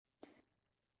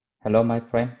Hello, my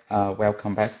friend.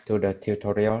 Welcome back to the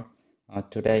tutorial.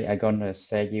 Today, I'm gonna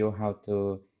show you how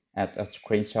to add a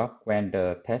screenshot when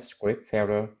the test script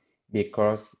failure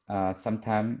because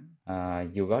sometimes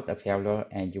you got a failure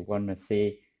and you wanna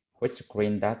see which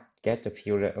screen that get a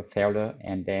failure,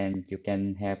 and then you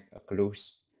can have a clue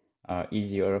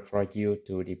easier for you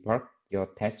to debug your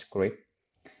test script.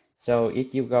 So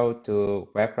if you go to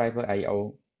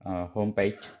WebdriverIO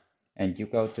homepage and you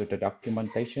go to the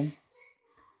documentation,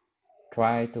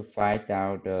 try to find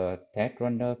out the test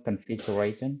runner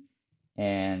configuration,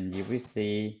 and you will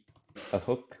see a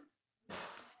hook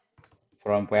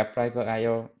from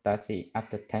WebdriverIO. That's the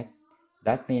after test.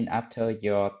 That means after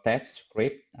your test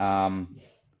script,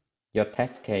 your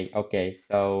test case. Okay,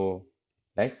 so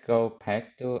let's go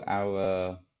back to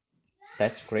our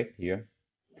test script here.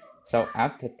 So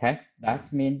after test,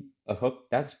 that means a hook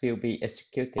that will be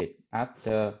executed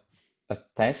after a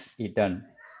test is done.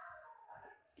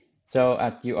 So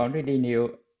as you already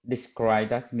knew, describe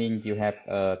that means you have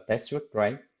a test suite,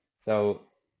 right? So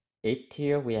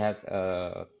here we have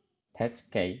a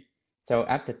test case. So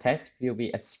after test will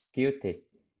be executed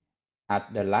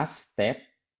at the last step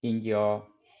in your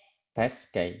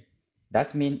test case.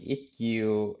 That means if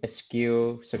you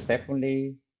execute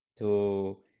successfully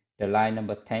to the line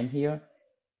number 10 here,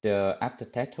 the after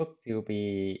test hook will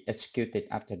be executed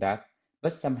after that.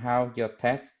 But somehow your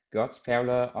test got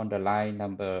failure on the line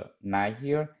number 9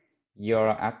 here, your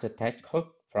after test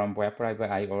hook from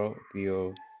WebdriverIO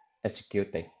will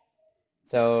execute it.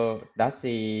 So that's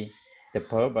the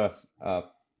purpose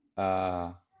of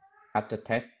after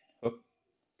test hook.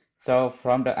 So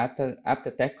from the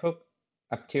after test hook,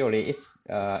 actually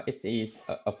it is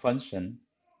a function,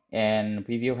 and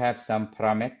we will have some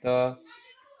parameter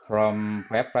from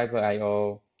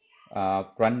WebdriverIO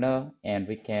runner, and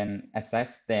we can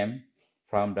access them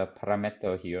from the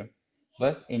parameter here.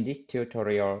 But in this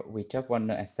tutorial, we just want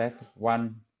to access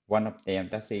one of them.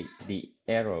 That's the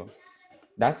error.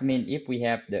 That means if we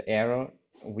have the error,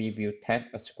 we will take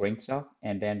a screenshot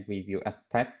and then we will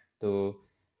attach to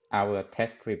our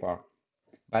test report.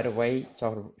 By the way,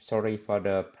 sorry for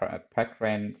the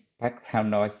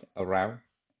background noise around.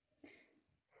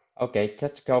 Okay,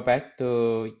 just go back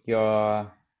to your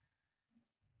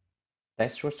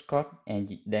test source code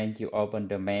and then you open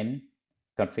the main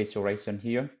configuration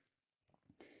here.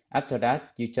 After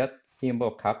that, you just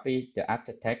simply copy the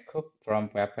after test hook from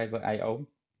WebdriverIO,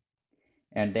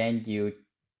 and then you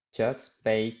just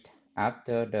paste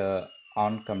after the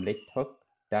onComplete hook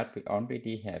that we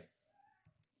already have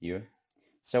here.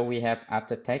 So we have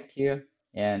after test here,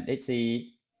 and it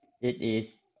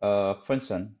is a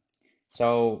function.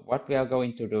 So what we are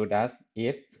going to do that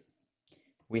if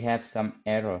we have some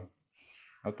error,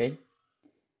 okay,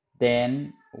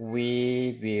 then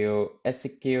we will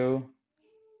execute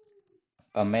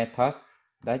a method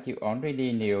that you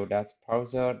already knew, that's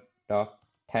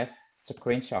browser.test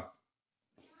screenshot,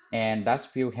 and that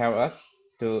will help us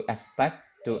to extract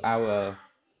to our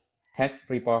test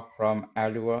report from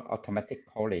our automatic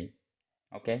calling.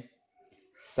 Okay,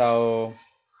 so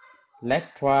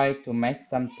let's try to make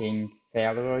something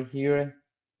failure here.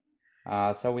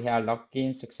 So we have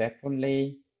login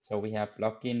successfully. So we have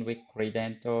login with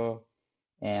credential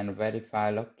and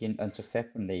verify login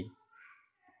unsuccessfully.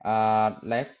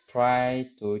 Let's try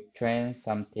to change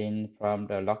something from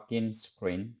the login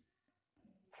screen,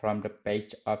 from the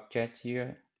page object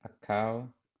here,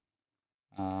 account,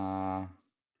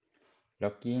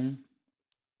 login,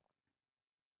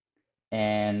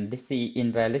 and this is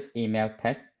invalid email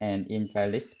test and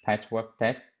invalid password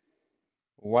test.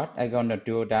 What I'm gonna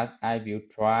do that I will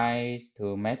try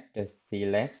to make the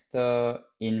selector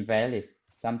invalid,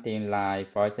 something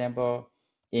like, for example,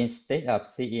 instead of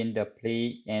seeing the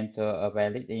please enter a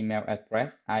valid email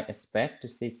address, I expect to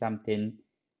see something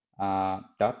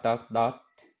dot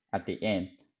at the end,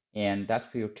 and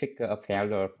that will trigger a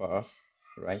failure for us,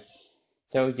 right?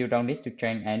 So you don't need to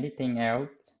change anything else.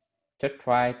 Just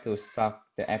try to stop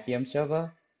the Appium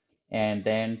server and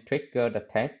then trigger the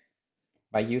test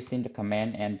by using the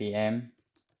command npm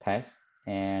test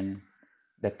and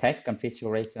the test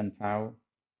configuration file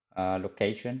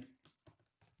location.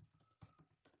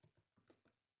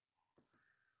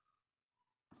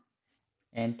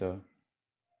 Enter.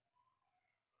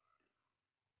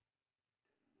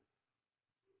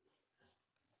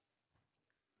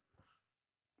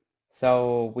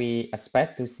 So we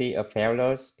expect to see a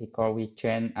failures because we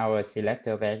change our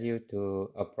selector value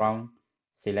to a wrong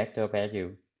selector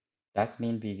value. That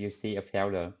means we will see a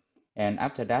failure. And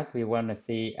after that, we want to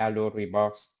see our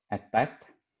reports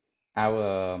attached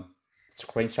our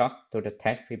screenshot to the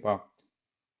test report.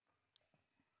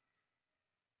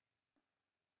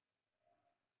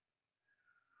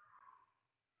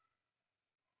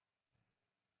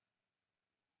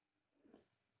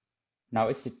 Now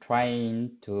it's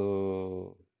trying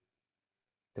to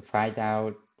find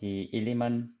out the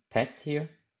element text here,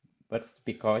 but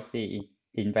because it's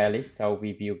invalid, so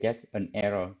we will get an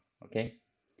error. Okay,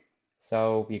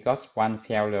 so we got one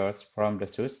failure from the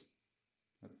source.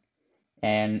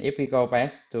 And if we go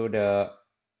back to the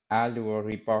Allure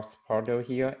reports folder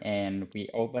here and we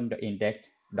open the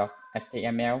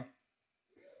index.html,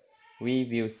 we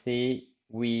will see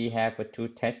we have two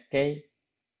test case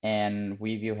and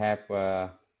we will have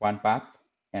one pass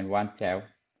and one fail.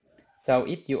 So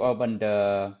if you open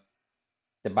the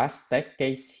pass test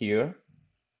case here,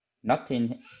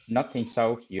 nothing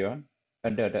show here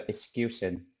under the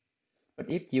execution. But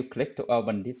if you click to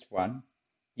open this one,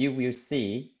 you will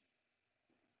see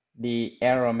the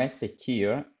error message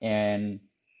here and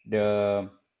the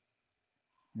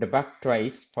bug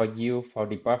trace for you for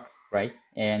the bug, right?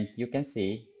 And you can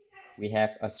see we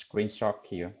have a screenshot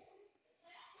here.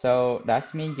 So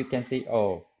that means you can see,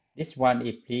 oh, this one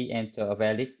is please enter a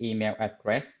valid email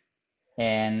address,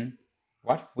 and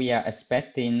what we are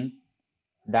expecting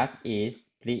that is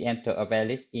please enter a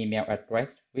valid email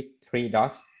address with 3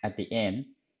 dots at the end,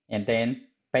 and then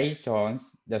based on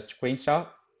the screenshot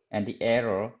and the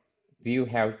error will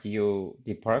help you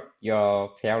debug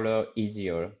your failure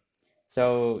easier.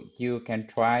 So you can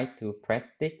try to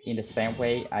practice in the same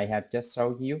way I have just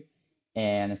showed you,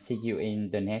 and see you in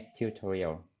the next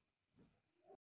tutorial.